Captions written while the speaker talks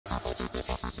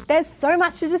There's so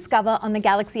much to discover on the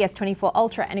Galaxy S24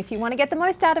 Ultra, and if you want to get the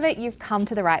most out of it, you've come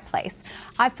to the right place.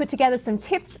 I've put together some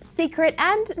tips, secret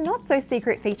and not so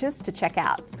secret features to check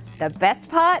out. The best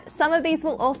part, some of these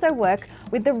will also work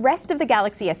with the rest of the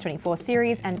Galaxy S24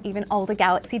 series and even older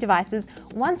Galaxy devices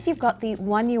once you've got the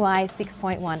One UI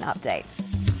 6.1 update.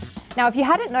 Now, if you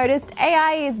hadn't noticed,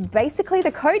 AI is basically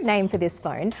the code name for this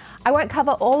phone. I won't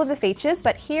cover all of the features,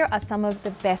 but here are some of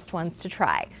the best ones to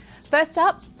try. First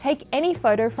up, take any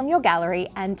photo from your gallery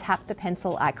and tap the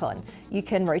pencil icon. You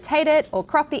can rotate it or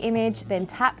crop the image, then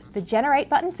tap the generate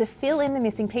button to fill in the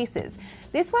missing pieces.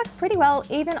 This works pretty well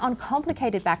even on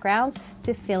complicated backgrounds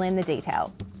to fill in the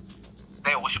detail.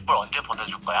 내 50불 언제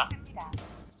보내줄 거야?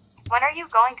 When are you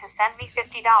going to send me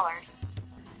 $50?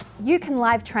 You can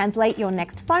live translate your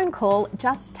next phone call.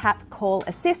 Just tap Call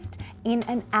Assist in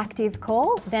an active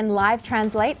call, then live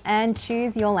translate and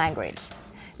choose your language.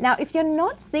 Now, if you're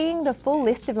not seeing the full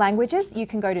list of languages, you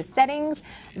can go to Settings,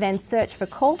 then search for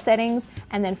Call Settings,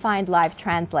 and then find Live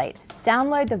Translate.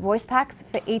 Download the voice packs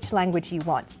for each language you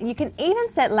want. You can even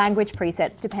set language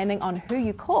presets depending on who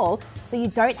you call, so you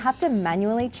don't have to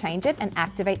manually change it and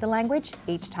activate the language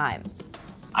each time.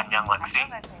 안녕, 렉시.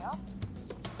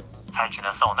 잘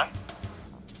지냈어, 오늘?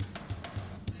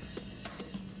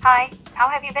 Hi, how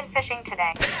have you been fishing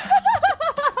today?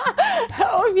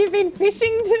 How have you been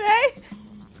fishing today?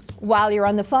 While you're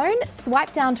on the phone,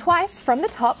 swipe down twice from the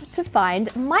top to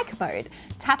find mic mode.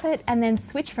 Tap it and then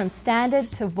switch from standard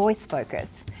to voice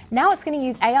focus. Now it's going to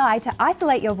use AI to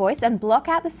isolate your voice and block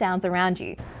out the sounds around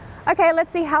you. Okay,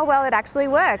 let's see how well it actually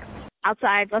works.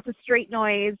 Outside, lots of street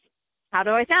noise. How do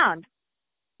I sound?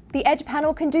 The Edge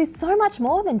panel can do so much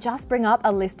more than just bring up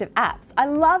a list of apps. I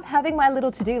love having my little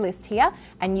to-do list here,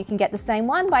 and you can get the same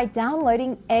one by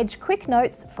downloading Edge Quick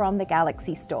Notes from the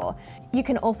Galaxy Store. You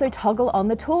can also toggle on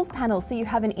the Tools panel so you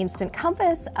have an instant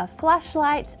compass, a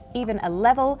flashlight, even a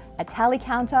level, a tally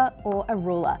counter, or a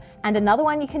ruler. And another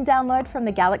one you can download from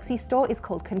the Galaxy Store is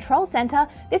called Control Center.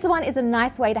 This one is a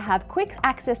nice way to have quick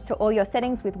access to all your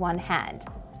settings with one hand.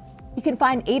 You can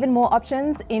find even more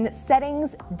options in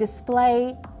Settings,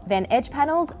 Display, then Edge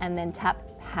Panels, and then tap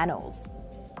Panels.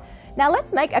 Now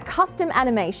let's make a custom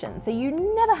animation so you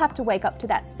never have to wake up to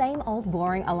that same old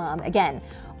boring alarm again.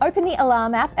 Open the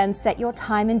Alarm app and set your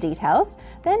time and details,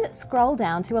 then scroll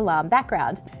down to Alarm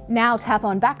Background. Now tap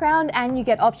on Background and you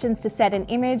get options to set an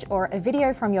image or a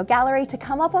video from your gallery to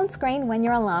come up on screen when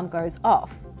your alarm goes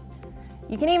off.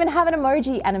 You can even have an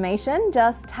emoji animation.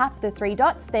 Just tap the three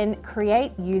dots, then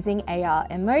create using AR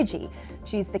emoji.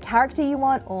 Choose the character you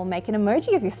want or make an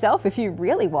emoji of yourself if you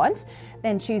really want.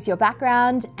 Then choose your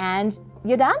background and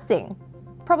you're dancing.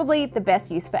 Probably the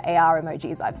best use for AR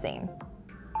emojis I've seen.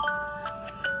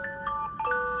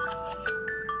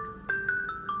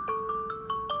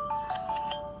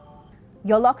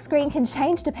 Your lock screen can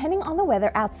change depending on the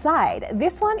weather outside.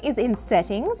 This one is in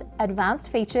Settings,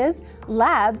 Advanced Features,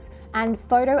 Labs, and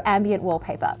Photo Ambient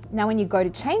Wallpaper. Now when you go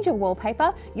to change your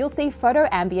wallpaper, you'll see Photo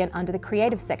Ambient under the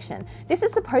Creative section. This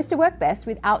is supposed to work best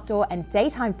with outdoor and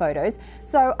daytime photos,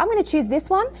 so I'm going to choose this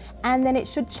one, and then it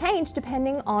should change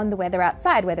depending on the weather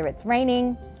outside, whether it's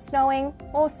raining, snowing,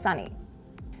 or sunny.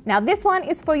 Now this one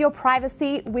is for your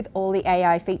privacy. With all the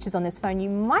AI features on this phone, you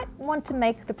might want to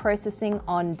make the processing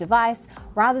on device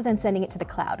rather than sending it to the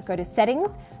cloud. Go to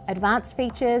Settings, Advanced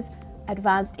Features,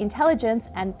 Advanced Intelligence,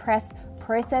 and press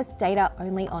Process Data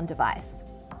Only on Device.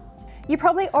 You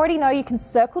probably already know you can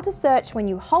circle to search when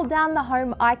you hold down the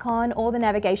home icon or the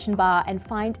navigation bar and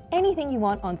find anything you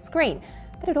want on screen,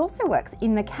 but it also works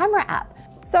in the camera app.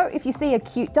 So if you see a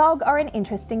cute dog or an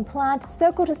interesting plant,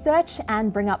 circle to search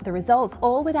and bring up the results,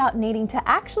 all without needing to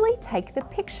actually take the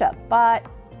picture. But,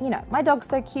 you know, my dog's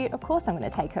so cute, of course I'm going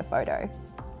to take her photo.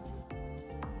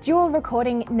 Dual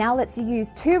recording now lets you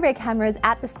use two rear cameras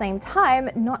at the same time,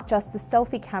 not just the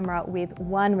selfie camera with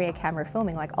one rear camera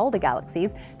filming like older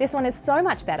Galaxies. This one is so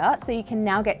much better, so you can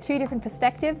now get two different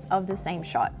perspectives of the same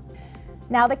shot.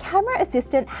 Now, the camera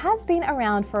assistant has been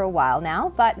around for a while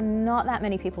now, but not that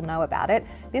many people know about it.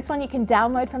 This one you can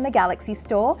download from the Galaxy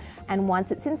Store, and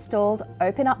once it's installed,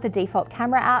 open up the default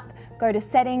camera app, go to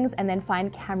Settings, and then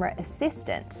find Camera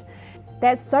Assistant.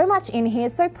 There's so much in here,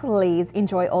 so please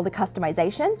enjoy all the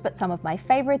customizations, but some of my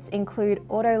favorites include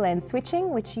auto lens switching,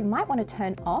 which you might want to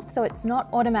turn off so it's not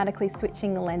automatically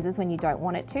switching lenses when you don't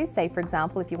want it to. Say, for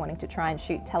example, if you're wanting to try and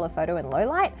shoot telephoto in low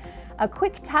light. A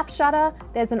quick tap shutter,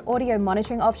 there's an audio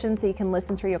monitoring option so you can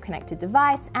listen through your connected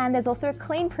device, and there's also a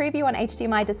clean preview on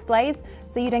HDMI displays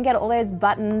so you don't get all those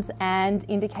buttons and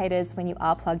indicators when you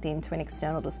are plugged into an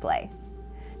external display.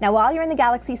 Now, while you're in the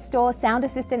Galaxy store, Sound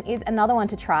Assistant is another one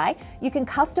to try. You can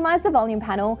customize the volume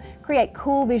panel, create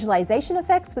cool visualization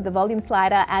effects with the volume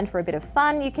slider, and for a bit of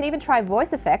fun, you can even try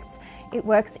voice effects. It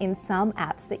works in some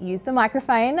apps that use the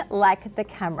microphone, like the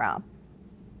camera.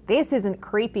 This isn't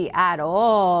creepy at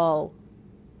all.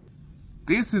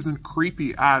 This isn't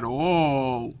creepy at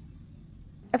all.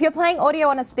 If you're playing audio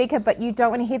on a speaker but you don't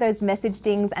want to hear those message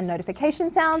dings and notification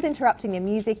sounds interrupting your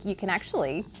music, you can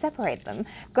actually separate them.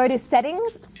 Go to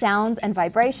Settings, Sounds and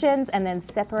Vibrations, and then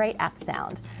Separate App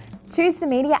Sound. Choose the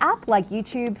media app like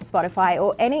YouTube, Spotify,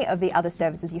 or any of the other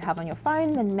services you have on your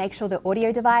phone, then make sure the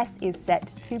audio device is set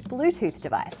to Bluetooth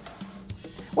device.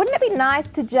 Wouldn't it be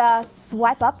nice to just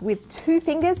swipe up with 2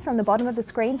 fingers from the bottom of the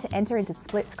screen to enter into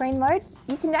split screen mode?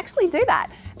 You can actually do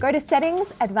that. Go to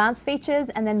Settings, Advanced Features,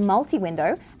 and then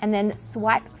Multi-Window, and then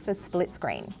swipe for split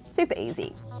screen. Super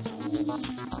easy.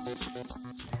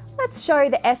 Let's show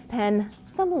the S Pen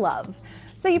some love.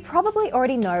 So you probably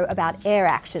already know about air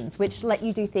actions, which let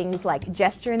you do things like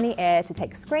gesture in the air to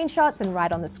take screenshots and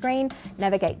write on the screen,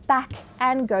 navigate back,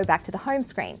 and go back to the home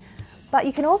screen. But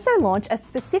you can also launch a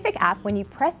specific app when you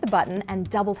press the button and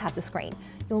double tap the screen.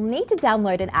 You'll need to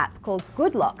download an app called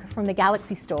Good Lock from the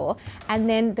Galaxy store and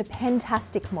then the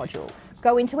Pentastic module.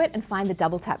 Go into it and find the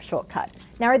double tap shortcut.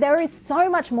 Now, there is so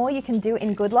much more you can do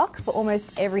in Good Lock for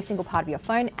almost every single part of your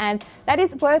phone, and that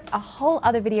is worth a whole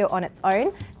other video on its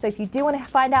own. So if you do want to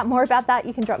find out more about that,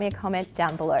 you can drop me a comment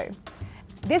down below.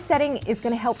 This setting is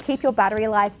going to help keep your battery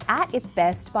life at its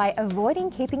best by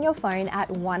avoiding keeping your phone at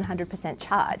 100%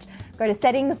 charge. Go to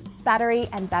Settings, Battery,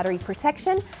 and Battery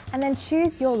Protection, and then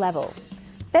choose your level.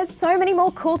 There's so many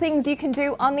more cool things you can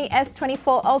do on the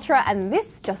S24 Ultra, and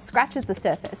this just scratches the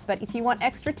surface. But if you want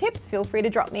extra tips, feel free to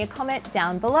drop me a comment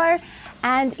down below.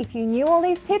 And if you knew all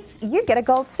these tips, you get a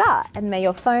gold star. And may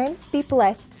your phone be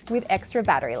blessed with extra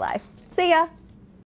battery life. See ya!